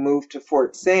them being moved to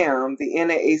Fort Sam, the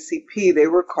NAACP, they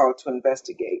were called to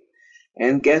investigate.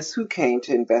 And guess who came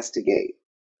to investigate?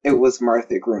 It was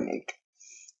Martha Grunig.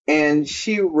 And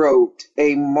she wrote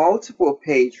a multiple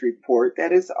page report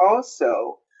that is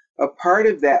also a part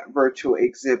of that virtual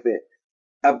exhibit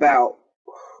about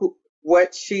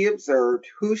what she observed,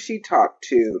 who she talked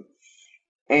to,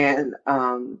 and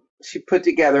she put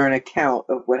together an account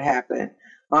of what happened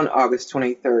on August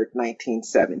 23rd,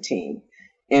 1917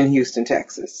 in Houston,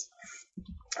 Texas.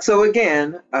 So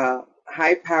again,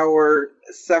 high-powered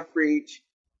suffrage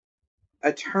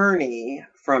attorney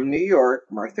from New York,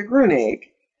 Martha Grunig,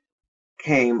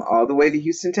 came all the way to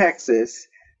Houston, Texas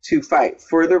to fight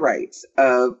for the rights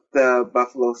of the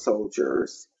Buffalo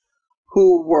Soldiers,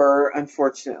 who were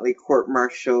unfortunately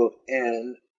court-martialed,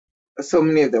 and so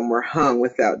many of them were hung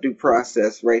without due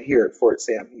process right here at Fort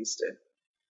Sam, Houston.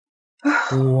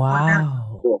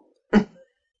 Wow.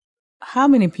 How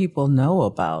many people know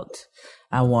about,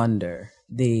 I wonder,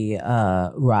 the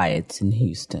riots in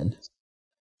Houston?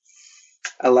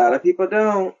 A lot of people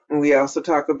don't. And we also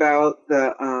talk about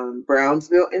the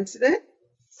Brownsville incident.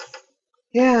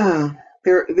 Yeah,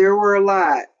 there were a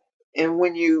lot. And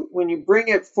when you bring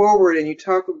it forward and you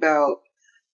talk about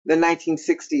the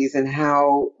 1960s and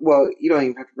how, well, you don't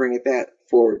even have to bring it that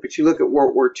forward, but you look at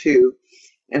World War II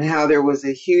and how there was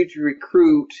a huge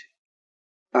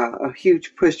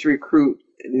push to recruit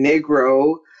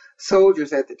Negro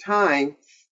soldiers at the time.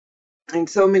 And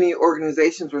so many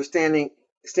organizations were standing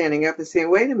up and saying,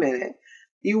 wait a minute,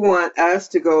 you want us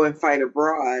to go and fight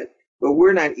abroad, but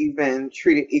we're not even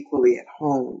treated equally at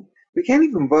home. We can't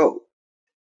even vote,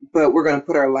 but we're going to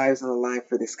put our lives on the line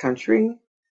for this country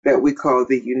that we call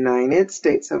the United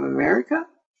States of America,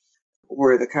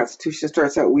 where the Constitution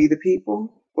starts out, we the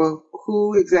people. Well,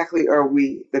 who exactly are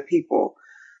we the people?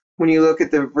 When you look at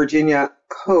the Virginia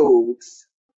codes,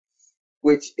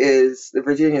 which is the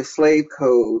Virginia slave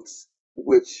codes,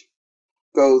 which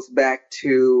goes back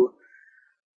to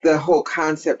the whole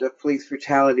concept of police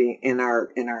brutality in our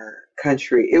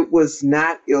country. It was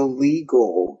not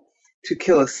illegal to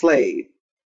kill a slave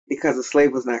because a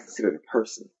slave was not considered a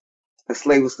person. A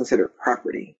slave was considered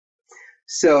property.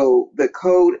 So the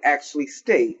code actually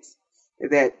states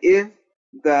that if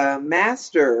the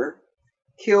master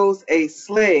kills a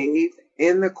slave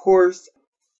in the course of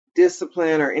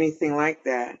discipline or anything like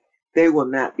that, they will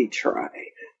not be tried.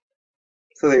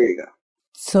 So there you go.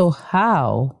 So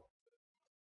how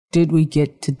did we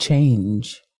get to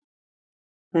change?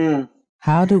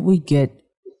 How did we get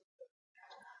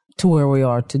to where we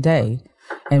are today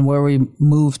and where we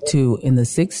moved to in the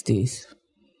 60s?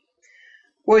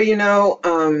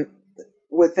 Well,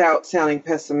 without sounding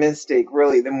pessimistic,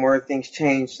 really, the more things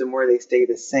change, the more they stay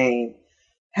the same.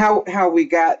 How we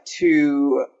got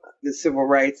to the Civil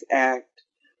Rights Act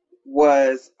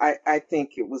was, I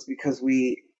think it was because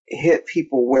we hit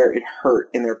people where it hurt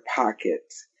in their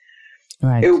pockets.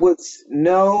 Right. It was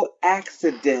no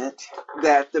accident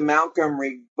that the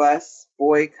Montgomery bus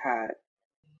boycott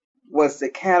was the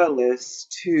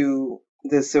catalyst to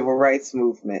the civil rights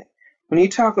movement. When you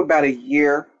talk about a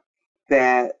year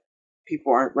that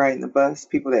people aren't riding the bus,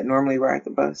 people that normally ride the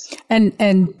bus. And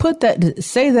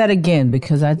say that again,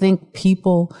 because I think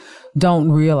people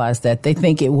don't realize that. They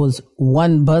think it was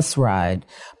one bus ride,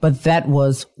 but that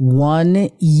was 1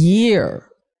 year.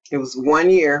 It was 1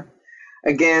 year.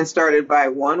 Again, started by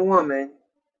one woman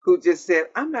who just said,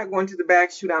 I'm not going to the back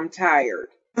shoot. I'm tired.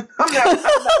 I'm not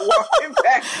walking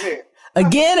back there.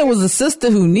 Again, it was a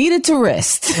sister who needed to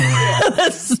rest.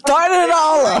 Started it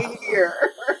all up.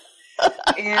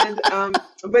 And,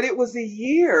 but it was a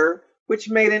year which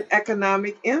made an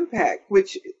economic impact,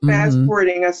 which fast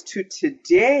forwarding us to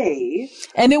today.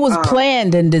 And it was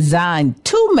planned and designed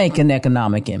to make an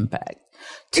economic impact,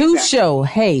 to show,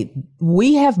 hey,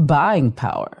 we have buying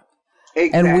power.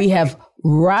 Exactly. And we have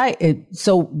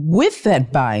so with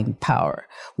that buying power,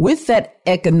 with that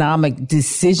economic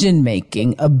decision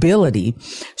making ability,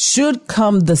 should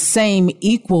come the same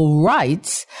equal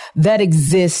rights that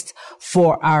exist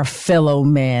for our fellow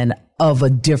man of a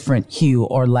different hue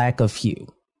or lack of hue.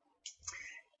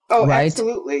 Oh, right?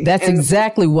 Absolutely. That's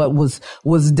exactly what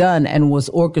was done and was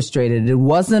orchestrated. It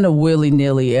wasn't a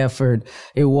willy-nilly effort.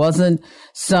 It wasn't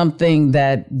something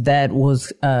that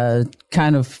was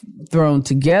kind of thrown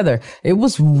together. It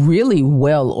was really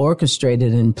well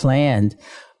orchestrated and planned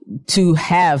to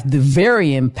have the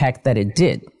very impact that it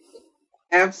did.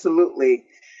 Absolutely.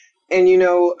 And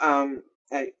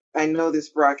I know this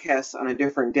broadcasts on a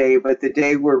different day, but the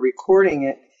day we're recording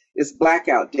it is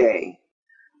Blackout Day.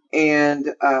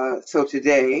 And so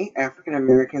today, African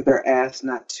Americans are asked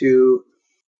not to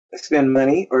spend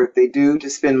money, or if they do, to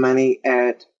spend money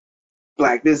at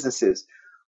Black businesses.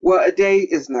 Well, a day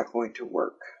is not going to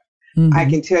work. Mm-hmm. I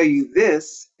can tell you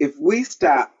this, if we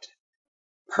stopped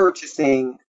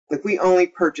purchasing, if we only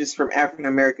purchased from African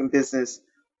American business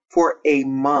for a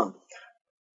month,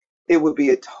 it would be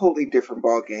a totally different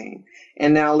ball game.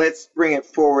 And now let's bring it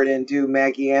forward and do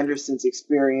Maggie Anderson's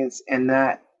experience and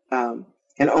not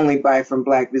and only buy from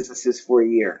Black businesses for a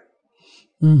year.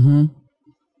 Mm-hmm.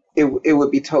 It would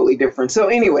be totally different. So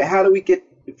anyway, how do we get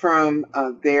from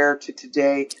there to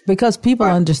today? Because people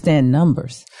understand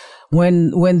numbers.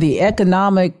 When the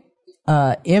economic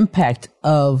impact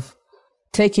of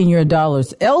taking your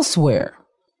dollars elsewhere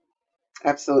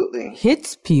absolutely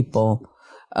hits people,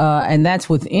 and that's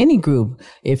with any group.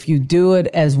 If you do it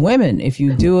as women, if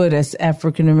you do it as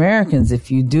African Americans, if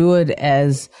you do it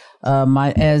as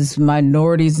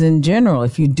minorities in general,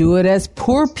 if you do it as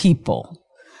poor people,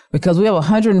 because we have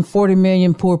 140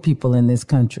 million poor people in this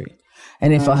country.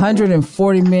 And if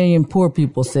 140 million poor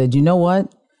people said, you know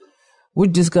what, we're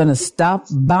just going to stop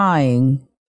buying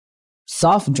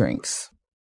soft drinks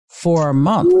for a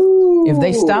month. Ooh. If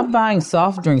they stop buying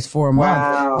soft drinks for a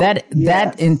month,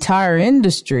 that entire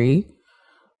industry,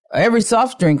 every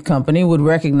soft drink company would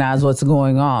recognize what's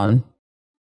going on,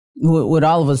 would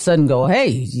all of a sudden go,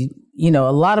 hey, a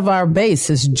lot of our base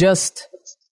is just,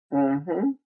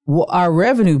 our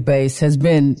revenue base has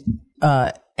been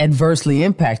adversely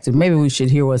impacted. Maybe we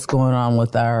should hear what's going on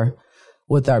with our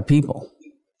people,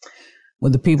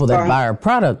 with the people that buy our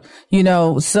product.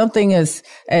 Something as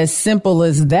simple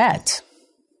as that.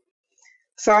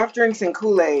 Soft drinks and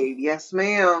Kool-Aid. Yes,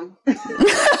 ma'am.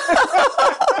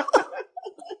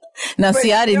 Now,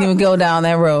 see, I didn't even go down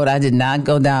that road. I did not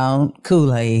go down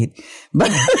Kool-Aid.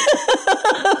 But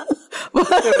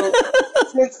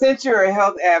so, since you're a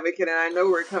health advocate, and I know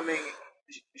we're coming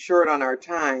short on our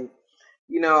time,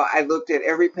 I looked at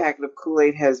every packet of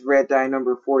Kool-Aid has red dye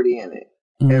number 40 in it.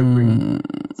 Every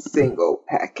single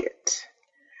packet.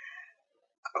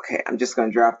 Okay, I'm just going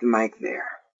to drop the mic there.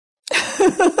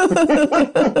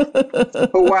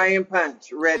 Hawaiian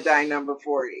Punch, red dye number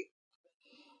 40.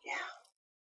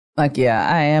 I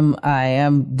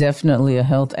am definitely a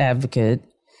health advocate.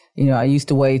 I used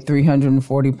to weigh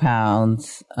 340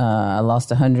 pounds. I lost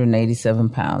 187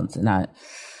 pounds, and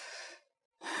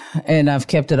I've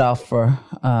kept it off for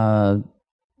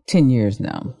 10 years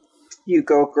now. You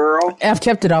go, girl. I've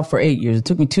kept it off for 8 years. It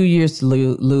took me 2 years to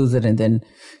lose it, and then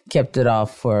kept it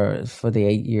off for the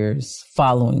 8 years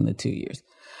following the 2 years.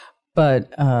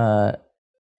 But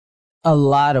a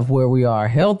lot of where we are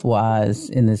health-wise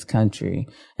in this country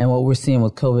and what we're seeing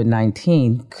with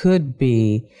COVID-19 could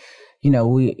be,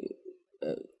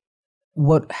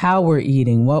 how we're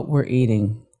eating, what we're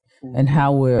eating, and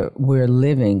how we're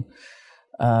living.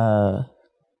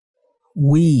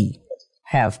 We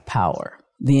have power.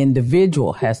 The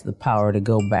individual has the power to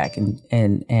go back and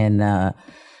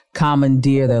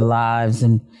commandeer their lives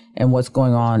and what's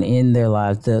going on in their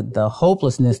lives. The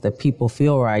hopelessness that people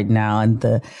feel right now, and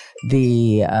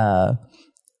the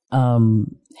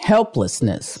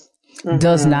helplessness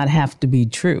does not have to be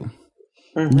true.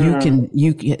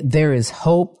 There is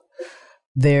hope.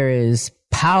 There is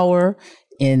power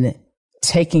in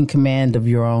taking command of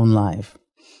your own life.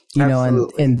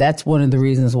 And that's one of the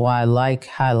reasons why I like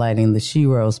highlighting the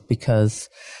Sheroes, because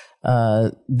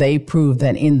they prove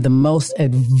that in the most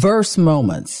adverse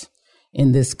moments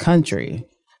in this country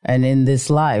and in this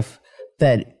life,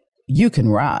 that you can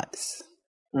rise.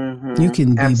 You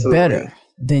can be better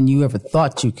than you ever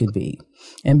thought you could be,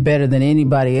 and better than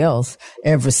anybody else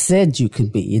ever said you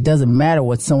could be. It doesn't matter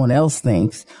what someone else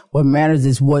thinks. What matters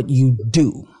is what you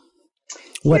do,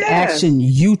 what action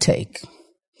you take.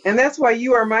 And that's why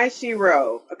you are my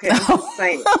Shero. Okay, I'm just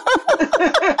saying.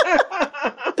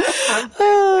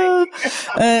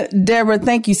 Deborah,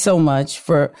 thank you so much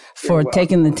for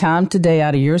taking the time today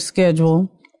out of your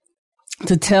schedule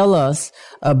to tell us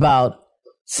about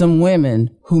some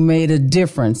women who made a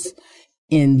difference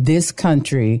in this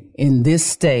country, in this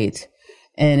state,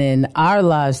 and in our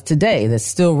lives today that's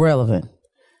still relevant.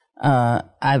 I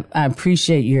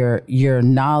appreciate your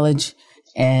knowledge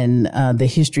and the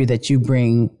history that you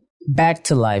bring back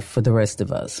to life for the rest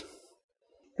of us.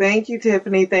 Thank you,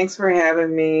 Tiffany. Thanks for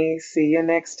having me. See you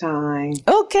next time.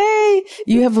 Okay.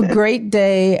 You have a great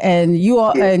day. And you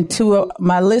all, and to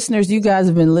my listeners, you guys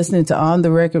have been listening to On the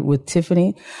Record with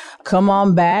Tiffany. Come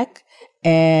on back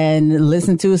and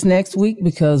listen to us next week,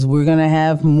 because we're going to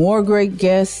have more great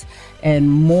guests and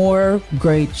more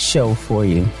great show for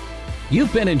you.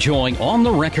 You've been enjoying On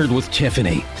the Record with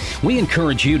Tiffany. We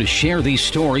encourage you to share these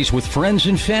stories with friends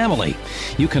and family.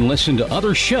 You can listen to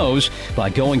other shows by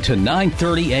going to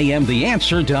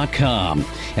 930amtheanswer.com.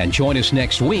 And join us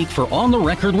next week for On the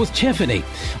Record with Tiffany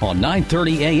on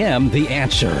 930 AM The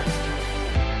Answer.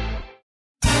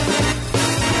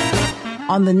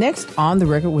 On the next On the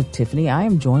Record with Tiffany, I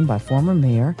am joined by former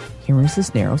Mayor Henry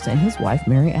Cisneros and his wife,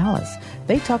 Mary Alice.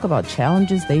 They talk about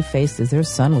challenges they faced as their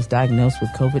son was diagnosed with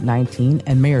COVID-19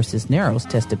 and Mayor Cisneros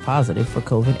tested positive for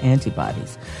COVID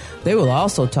antibodies. They will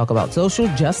also talk about social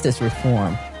justice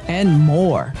reform and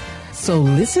more. So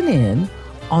listen in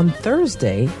on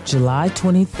Thursday, July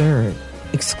 23rd,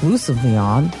 exclusively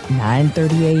on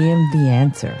 930 AM The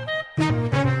Answer.